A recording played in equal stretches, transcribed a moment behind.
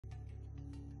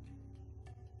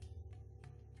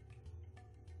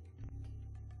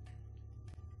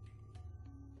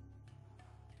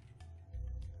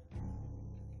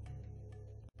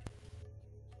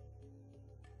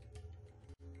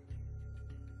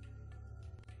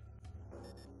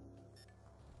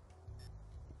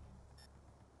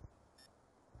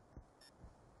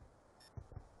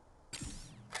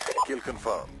Kill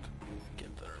confirmed.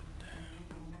 Confirmed.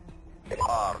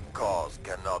 Our cause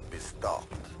cannot be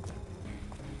stopped.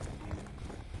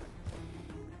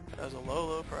 Those are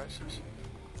low prices.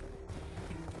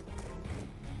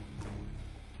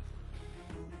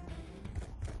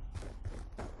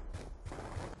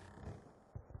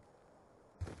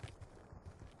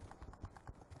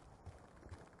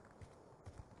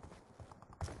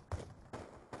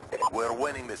 We're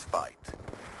winning this fight.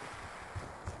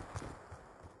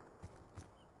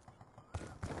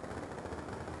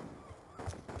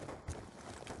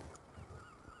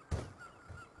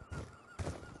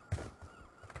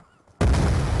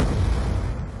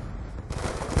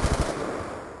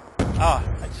 Ah,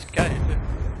 I just got hit.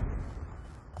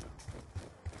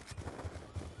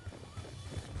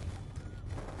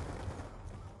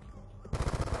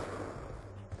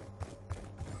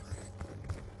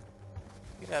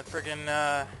 You got friggin'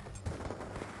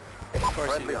 of course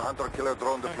Friendly you hunter-killer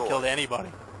drone haven't deployed. killed anybody.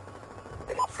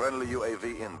 Friendly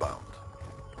UAV inbound.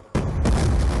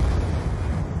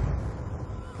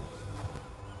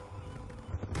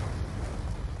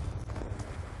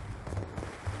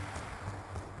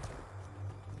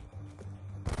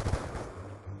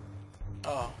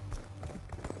 Oh.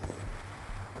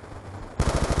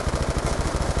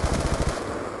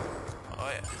 Oh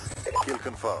yeah. Kill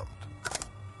confirmed.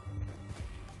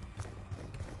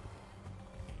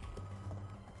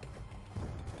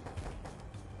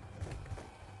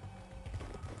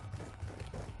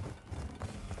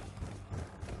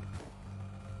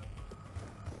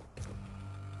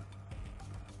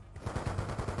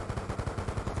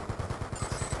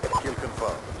 Kill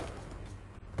confirmed.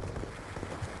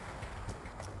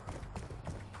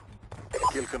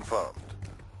 Kill confirmed.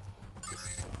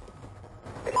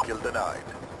 Kill denied.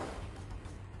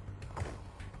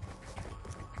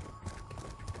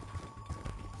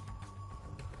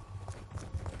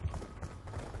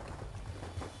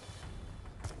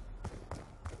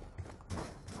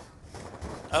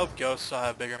 I hope ghosts will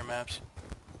have bigger maps.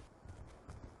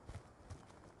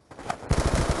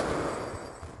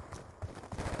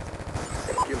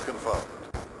 Kill confirmed.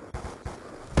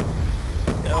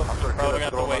 Nope, Hunter-killer probably gonna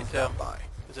have to drone wait on till, standby.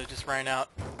 because it just ran out.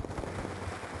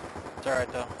 It's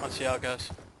alright though, let's see how it goes.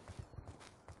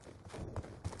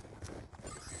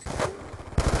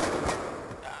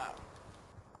 Ah.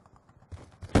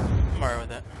 I'm alright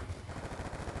with it.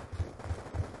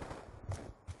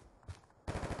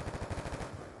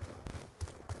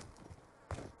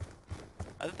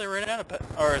 I thought they ran out of pet,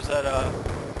 or is that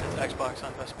it's Xbox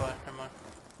on Best Buy? Never mind.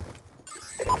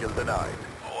 Kill denied.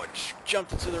 Oh, it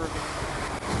jumped into the ravine.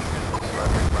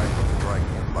 Friendly rifle strike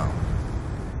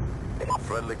inbound.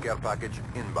 Friendly care package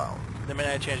inbound. The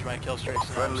minute I changed my kill streaks, now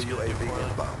I'm Friendly just gonna do UAV poorly.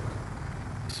 inbound.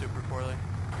 Super poorly.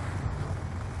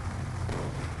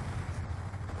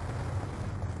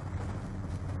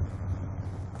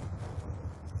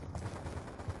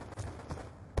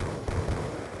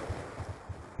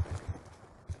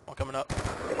 One coming up.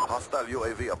 Hostile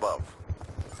UAV above.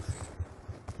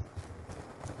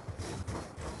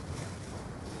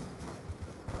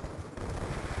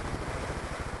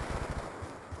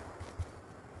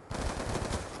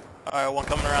 Alright, one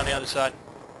coming around the other side.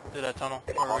 Through that tunnel.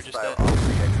 Where we were just Hostile at.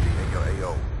 RCXD in your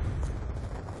AO.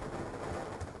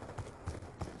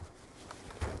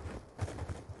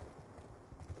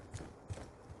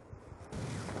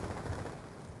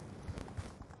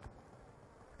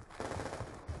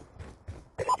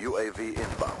 UAV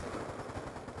inbound.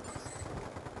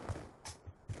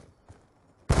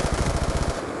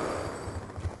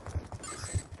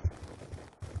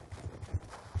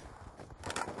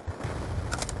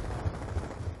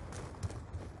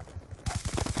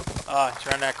 Ah, it's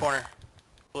around that corner.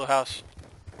 Blue house.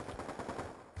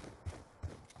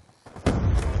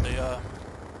 The,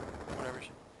 whatever.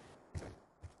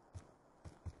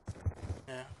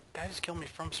 Yeah. Guy just killed me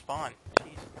from spawn.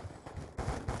 Jeez.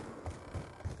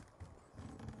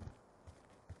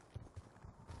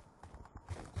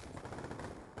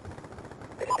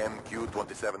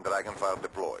 MQ-27 Dragonfire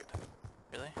deployed.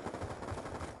 Really?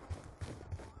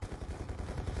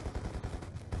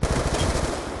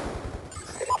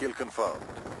 Kill confirmed.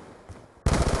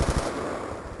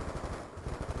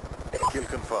 Kill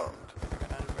confirmed.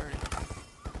 Got out of birdie.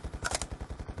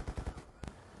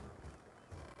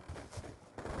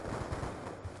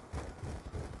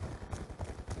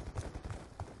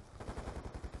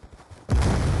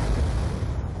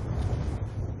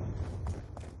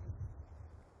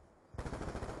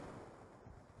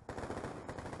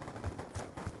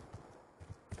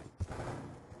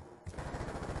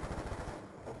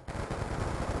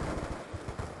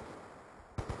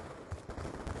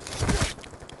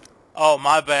 Oh,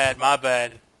 my bad, my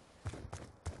bad.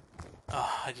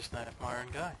 Oh, I just knifed my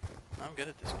own guy. I'm good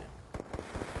at this game.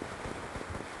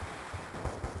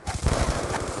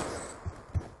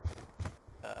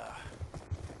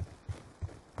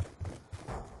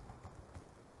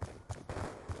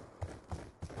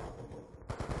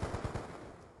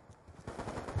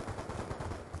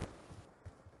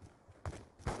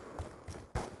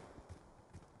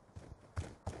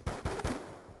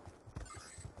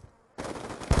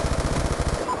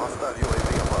 Hostile UAV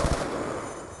above.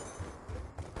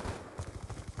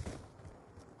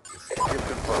 Kill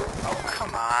confirmed. Oh,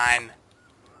 come on.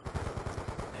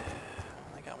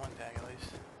 I got one tag at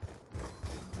least.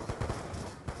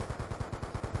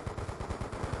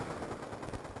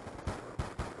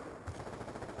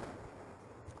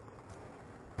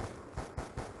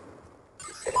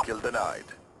 Kill denied.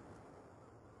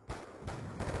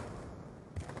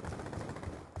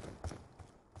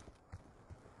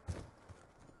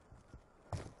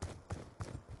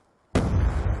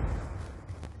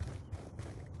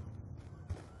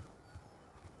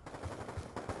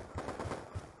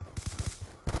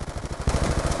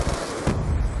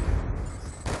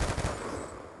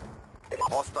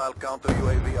 Hostile counter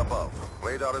UAV above.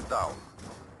 Radar is down.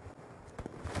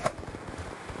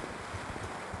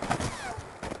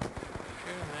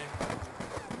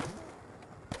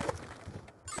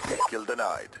 Kill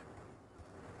denied.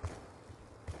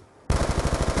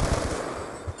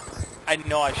 I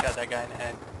know I shot that guy in the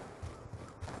head.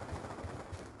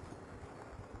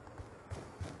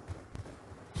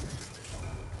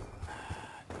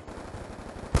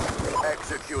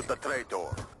 Execute the traitor.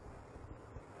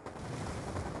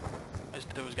 This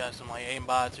dude's got some like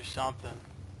aimbots or something.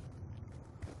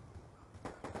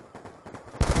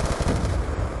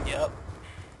 Yep.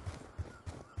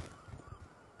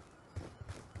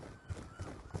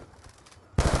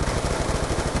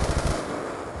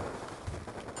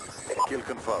 Kill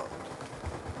confirmed.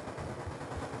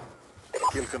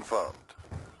 Kill confirmed.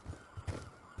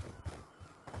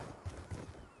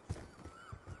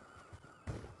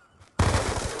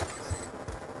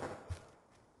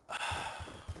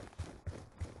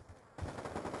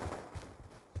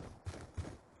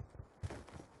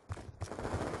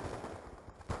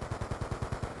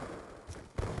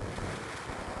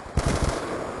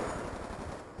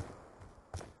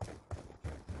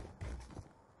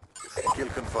 Kill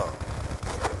confirmed.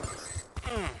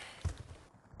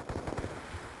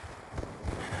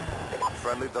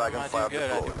 Friendly dragon I fire do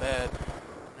good, I do deployed. bad.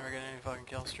 Never get any fucking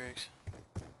kill streaks.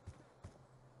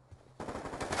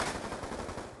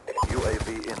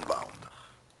 UAV inbound.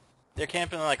 They're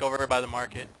camping like over by the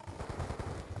market.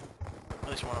 At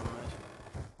least one of them is.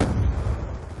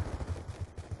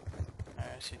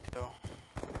 Alright, I see two.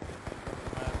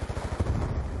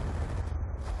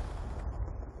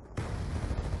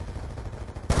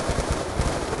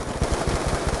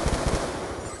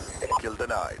 Kill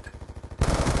denied.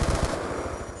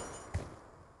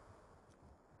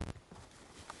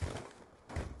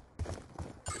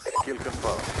 Kill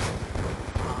confirmed.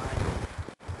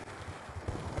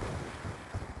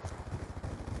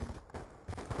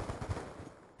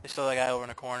 There's still that guy over in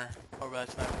the corner, over by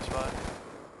that sniper spot.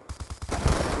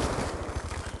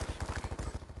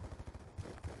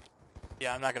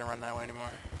 Yeah, I'm not gonna run that way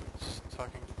anymore. It's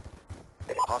fucking...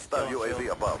 Hostile Kill him, UAV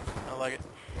kill. above. I like it.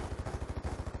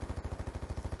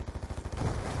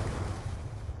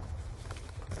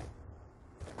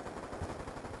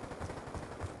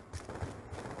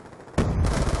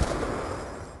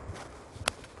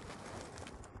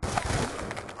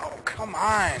 Oh, come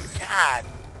on! God!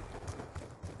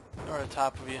 They're on the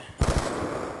top of you.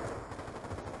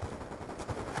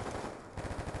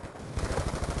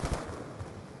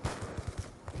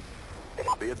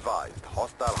 Be advised,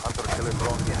 hostile hunter-killer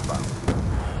drone inbound.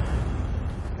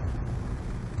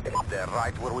 They're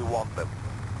right where we want them.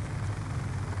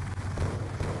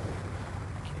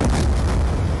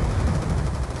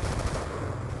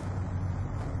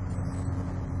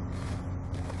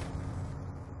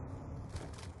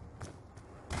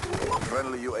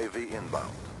 Friendly UAV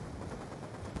inbound.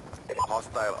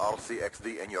 Hostile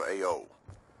RCXD in your AO.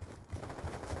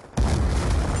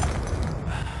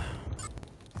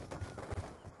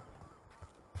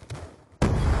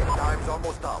 Time's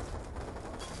almost up.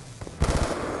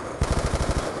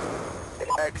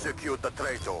 Execute the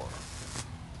traitor.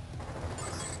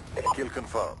 Kill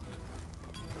confirmed.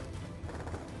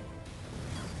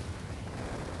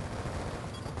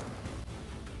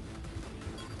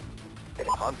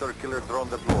 Hunter-killer drone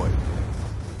deployed.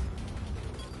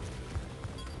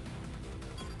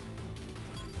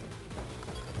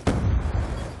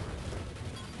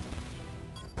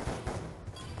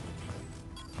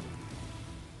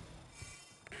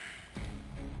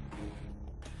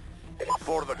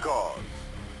 For the cause.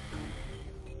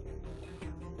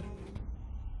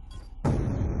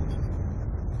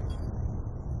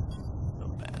 So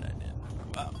bad I did.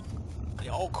 Wow. They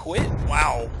all quit?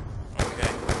 Wow.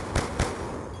 Okay.